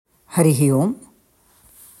Harihi Om.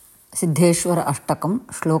 Siddheshwara Ashtakam,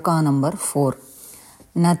 Shloka number 4.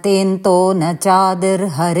 Natento nachadir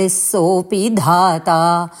harisopi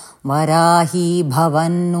dhata varahi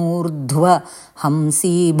bhavannurdhva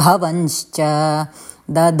hamsi bhavanscha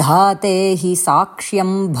dadhate hi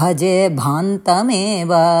sakshyam bhaje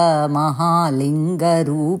bhantameva mahalinga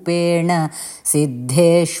rupena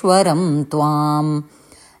siddheshwaram tvam.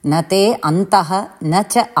 Nate antaha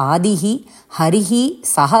nacha adihi harihi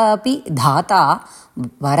sahapi dhata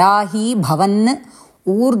varahi bhavan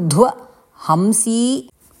urdhva hamsi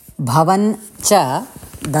bhavan cha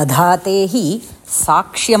dadhatehi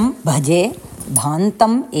sakshyam bhaje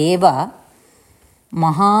bhantam eva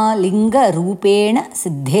mahalinga rupena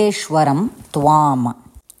siddheshwaram tvam.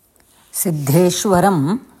 Siddheshwaram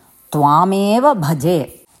tvameva bhaje.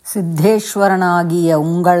 சித்தேஸ்வரனாகிய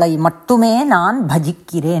உங்களை மட்டுமே நான்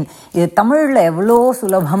பஜிக்கிறேன். இது தமிழில் எவ்வளோ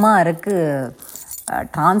சுலபமாக இருக்குது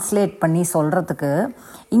translate பண்ணி சொல்கிறதுக்கு.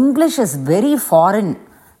 English is very foreign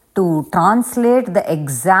to translate the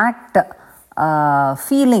exact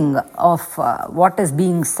feeling of what is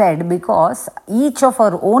being said, because each of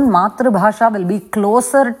our own Matribhasha will be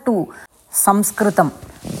closer to Sanskritam.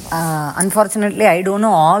 Unfortunately, I don't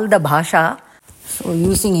know all the Bhasha. So,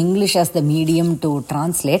 using English as the medium to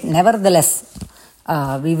translate, nevertheless,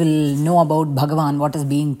 we will know about Bhagavan, what is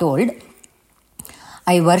being told.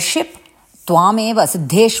 I worship Tvameva,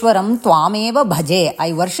 Siddheshwaram, Tvameva Bhaje.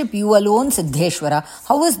 I worship you alone, Siddheshwara.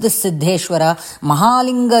 How is this Siddheshwara?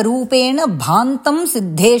 Mahalinga Rupena Bhantam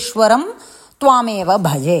Siddheshwaram Tvameva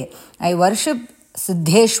Bhaje. I worship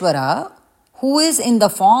Siddheshwara, who is in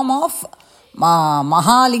the form of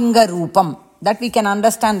Mahalinga Rupam. That we can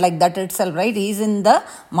understand like that itself, right? He is in the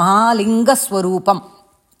Mahalinga Swarupam,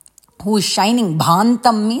 who is shining.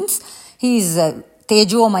 Bhantam means he is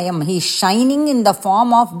Tejomayam. He is shining in the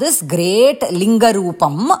form of this great Linga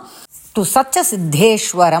Rupam. To such a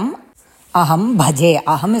Siddheshwaram, Aham Bhaje.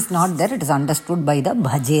 Aham is not there, it is understood by the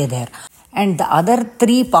Bhaje there. And the other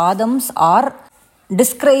three padams are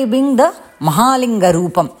describing the Mahalinga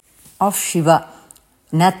Rupam of Shiva.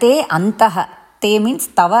 Nate Antaha. Te means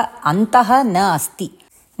tava antaha na asti.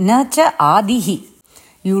 Na cha adihi.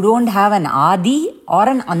 You don't have an adi or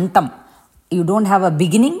an antam. You don't have a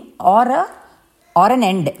beginning or an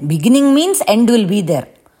end. Beginning means end will be there.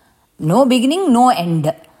 No beginning, no end.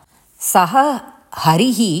 Saha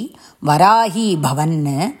harihi varahi bhavan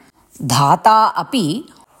dhata api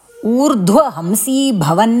urdhva hamsi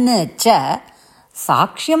bhavan cha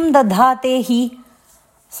sakshyam dadhatehi.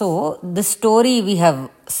 So, this story we have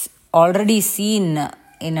already seen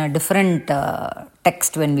in a different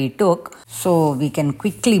text when we took. So, we can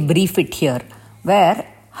quickly brief it here. Where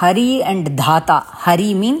Hari and Dhata.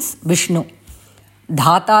 Hari means Vishnu.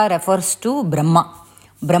 Dhata refers to Brahma.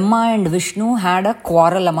 Brahma and Vishnu had a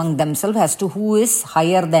quarrel among themselves as to who is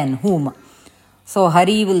higher than whom. So,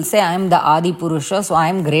 Hari will say, I am the Adi Purusha, so I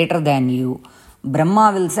am greater than you.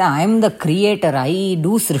 Brahma will say, I am the creator, I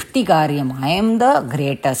do Srishti Karyam, I am the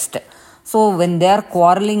greatest. So, when they are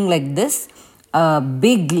quarreling like this,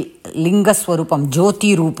 big Linga Swarupam,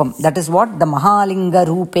 Jyoti Rupam, that is what the Mahalinga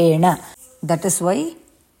Rupena. That is why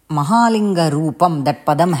Mahalinga Rupam, that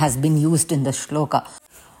padam has been used in the shloka.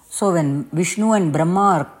 So, when Vishnu and Brahma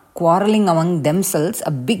are quarreling among themselves,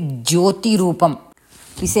 a big Jyoti Rupam,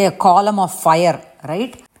 we say a column of fire,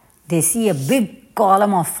 right? They see a big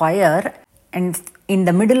column of fire, and in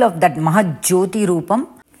the middle of that Mahajyoti Rupam,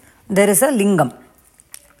 there is a Lingam.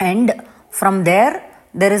 And from there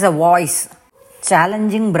is a voice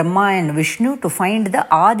challenging Brahma and Vishnu to find the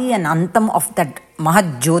Adi and Antam of that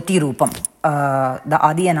Mahajyoti Rupam, the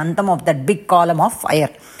Adi and Antam of that big column of fire.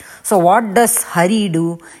 So what does Hari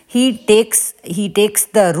do? He takes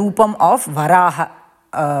the Rupam of Varaha,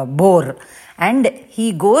 boar, and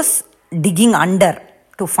he goes digging under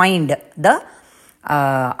to find the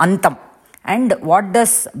Antam. And what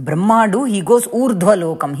does Brahma do? He goes Urdhva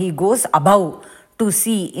Lokam, he goes above to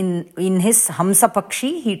see in his Hamsa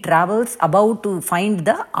Pakshi, he travels above to find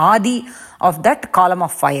the Adi of that column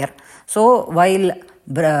of fire. So, while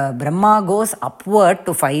Brahma goes upward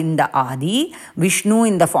to find the Adi, Vishnu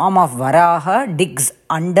in the form of Varaha digs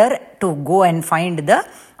under to go and find the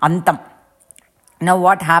Antam. Now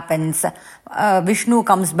what happens? Vishnu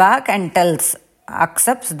comes back and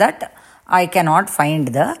accepts that I cannot find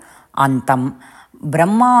the Antam.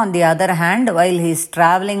 Brahma, on the other hand, while he is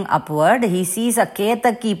travelling upward, he sees a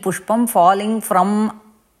Ketaki Pushpam falling from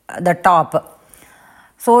the top.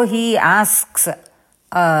 So he asks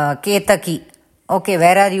Ketaki, okay,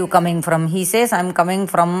 where are you coming from? He says, I am coming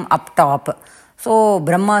from up top. So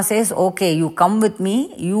Brahma says, okay, you come with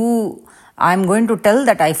me. I am going to tell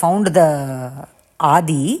that I found the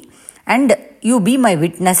Adi, and you be my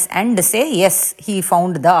witness and say, yes, he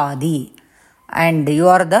found the Adi. And you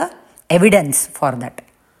are the evidence for that.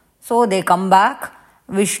 So they come back.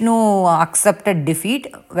 Vishnu accepted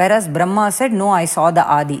defeat, whereas Brahma said, no, I saw the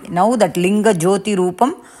Adi. Now that Linga Jyoti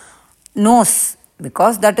Rupam knows,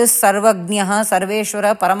 because that is Sarvagniyaha,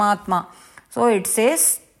 Sarveshwara, Paramatma. So it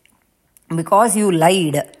says, because you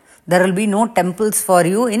lied, there will be no temples for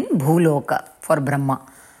you in Bhuloka for Brahma.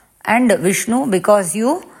 And Vishnu, because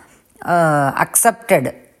you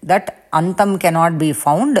accepted that Antam cannot be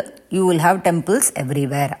found, you will have temples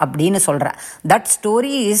everywhere. Abdinu solra. That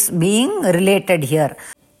story is being related here.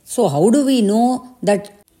 So how do we know that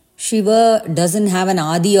Shiva doesn't have an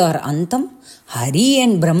Adi or Antam? Hari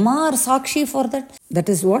and Brahma are Sakshi for that. That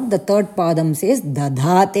is what the third Padam says.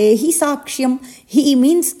 Dadhate hi Sakshyam. He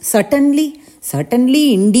means certainly.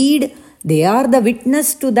 Certainly, indeed, they are the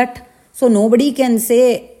witness to that. So nobody can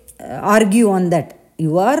say, argue on that.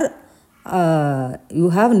 You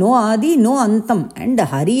have no Adi, no Antam. And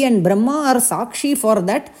Hari and Brahma are Sakshi for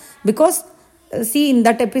that. Because, see, in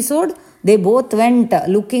that episode, they both went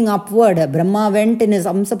looking upward. Brahma went in his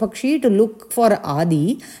Amsapakshi to look for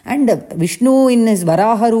Adi. And Vishnu in his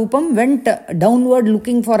Varaha Rupam went downward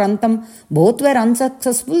looking for Antam. Both were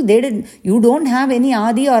unsuccessful. You don't have any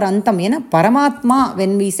Adi or Antam. Paramatma,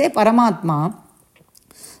 when we say Paramatma,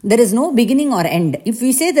 there is no beginning or end. If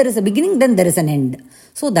we say there is a beginning, then there is an end.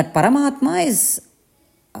 So that Paramatma is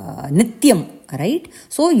Nityam, right?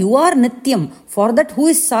 So you are Nityam. For that, who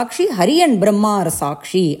is Sakshi? Hari and Brahma are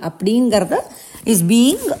Sakshi. Apdingartha is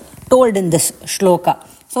being told in this shloka.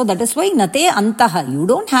 So that is why Nate Antaha. You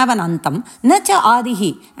don't have an Antam. Nacha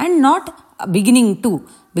Adihi. And not beginning too.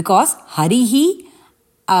 Because Harihi,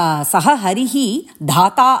 Saha Harihi,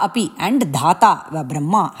 Dhata Api. And Dhata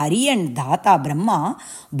Brahma. Hari and Dhata Brahma.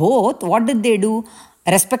 Both, what did they do?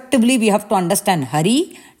 Respectively, we have to understand.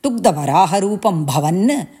 Hari took the Varaha Rupam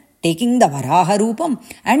Bhavan, taking the Varaha Rupam,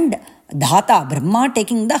 and Dhata, Brahma,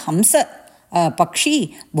 taking the Hamsa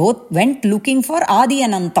Pakshi, both went looking for Adi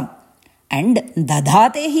and Antam. And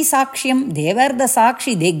Dadhate hi Sakshyam, they were the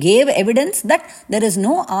Sakshi, they gave evidence that there is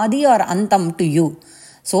no Adi or Antam to you.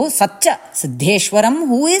 So, Satcha, Siddheshwaram,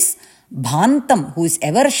 who is Bhantam, who is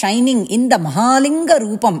ever shining in the Mahalinga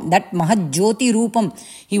Rupam, that Mahajyoti Rupam,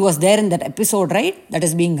 he was there in that episode, right? That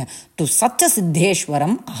is being, to such a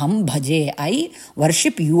Siddheshwaram, Aham Bhaje, I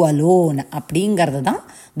worship you alone. Apdingartha,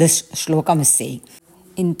 this Shlokam is saying.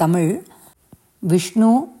 In Tamil,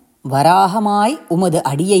 Vishnu Varahamai Umadu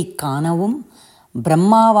Adiyai Kanavum,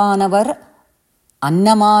 Brahmavanavar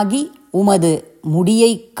Annamagi Umadu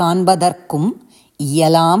Mudiyai Kanbadarkum,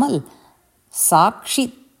 Iyalamal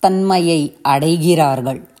Sakshi தன்மையை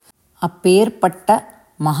அடைகிறார்கள். அப்பேற்பட்ட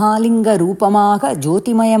மகாலிங்க ரூபமாக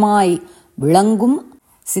ஜோதிமயமாய் விளங்கும்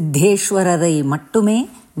சித்தேஸ்வரரை மட்டுமே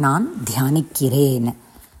நான் தியானிக்கிறேன்.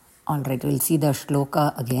 All right, we'll see the shloka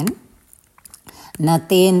again.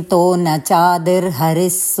 நதேந்தோ நச்சாதிர்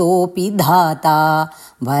ஹரிஸ்ஸோபி Dada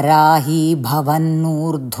Varahi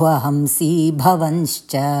பவன்னூர்த்வஹம்சி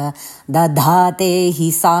பவன்ஸ்ச ததாதே he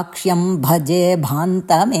சாக்ஷ்யம் பஜே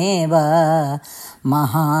பாந்தமேவ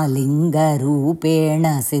महालिंगरूपेण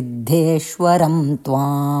सिद्धेश्वरं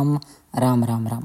त्वां. राम राम राम.